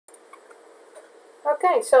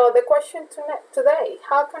Okay, so the question today,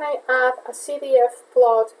 how can I add a CDF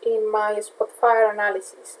plot in my Spotfire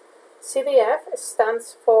analysis? CDF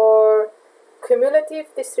stands for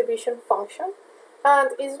Cumulative Distribution Function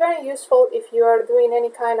and is very useful if you are doing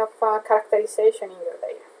any kind of characterization in your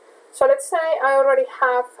data. So let's say I already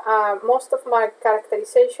have most of my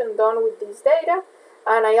characterization done with this data,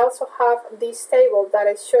 and I also have this table that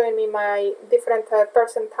is showing me my different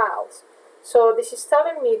percentiles. So this is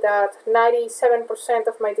telling me that 97%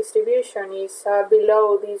 of my distribution is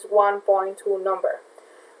below this 1.2 number.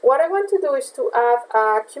 What I want to do is to add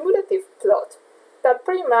a cumulative plot that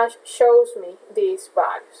pretty much shows me these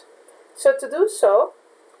values. So to do so,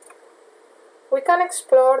 we can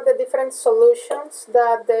explore the different solutions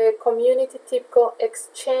that the Community Typical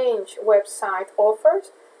Exchange website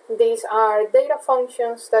offers. These are data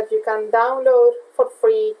functions that you can download for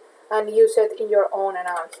free and use it in your own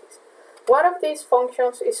analysis. One of these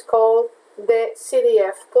functions is called the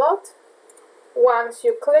CDF plot. Once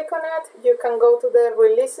you click on it, you can go to the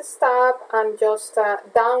Releases tab and just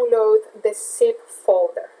download the zip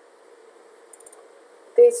folder.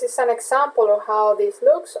 This is an example of how this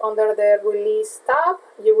looks. Under the Release tab,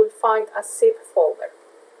 you will find a zip folder.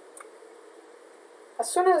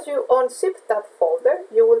 As soon as you unzip that folder,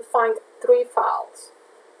 you will find three files: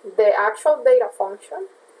 the actual data function,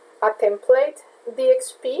 a template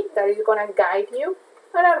DXP that is going to guide you,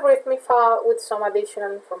 and a README file with some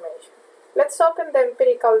additional information. Let's open the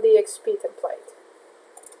empirical DXP template.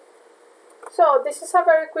 So this is a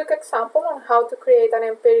very quick example on how to create an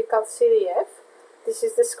empirical CDF. This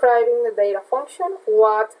is describing the data function,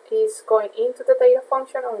 what is going into the data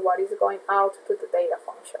function, and what is going out to the data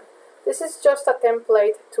function. This is just a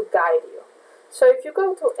template to guide you. So if you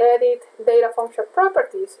go to Edit Data Function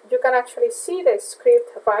Properties, you can actually see the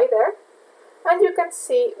script right there, and you can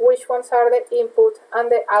see which ones are the input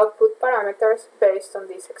and the output parameters based on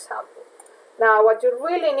this example. Now, what you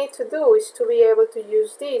really need to do is to be able to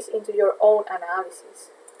use these into your own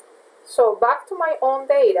analysis. So back to my own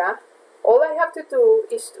data, all I have to do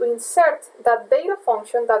is to insert that data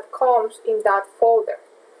function that comes in that folder,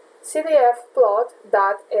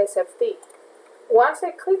 cdfplot.sfd. Once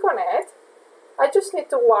I click on it, I just need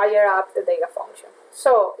to wire up the data function.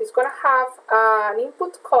 So it's going to have an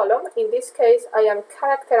input column. In this case, I am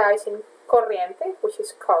characterizing corriente, which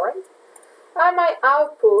is current. And my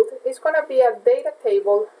output is going to be a data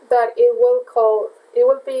table that it will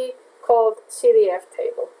be called CDF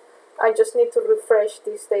table. I just need to refresh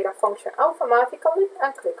this data function automatically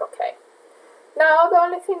and click OK. Now the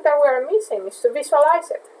only thing that we are missing is to visualize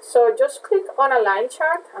it. So just click on a line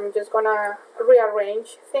chart. I'm just going to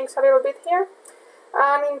rearrange things a little bit here.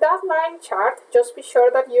 And in that line chart, just be sure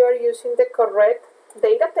that you are using the correct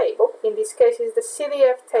data table. In this case, it's the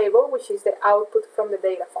CDF table, which is the output from the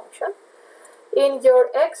data function. In your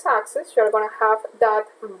x-axis, you're going to have that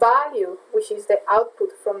value, which is the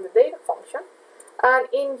output from the data function. And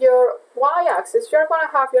in your y-axis, you're going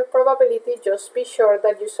to have your probability. Just be sure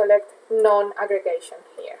that you select non-aggregation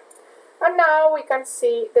here. And now we can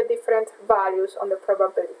see the different values on the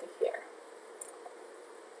probability here.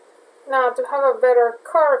 Now, to have a better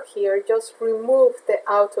curve here, just remove the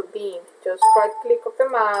auto bin. Just right-click of the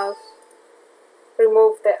mouse,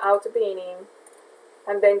 remove the auto binning,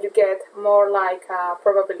 and then you get more like a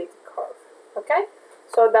probability curve. Okay?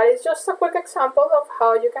 So that is just a quick example of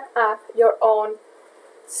how you can add your own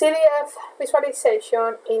CDF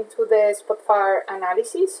visualization into the Spotfire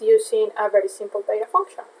analysis using a very simple data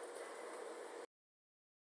function.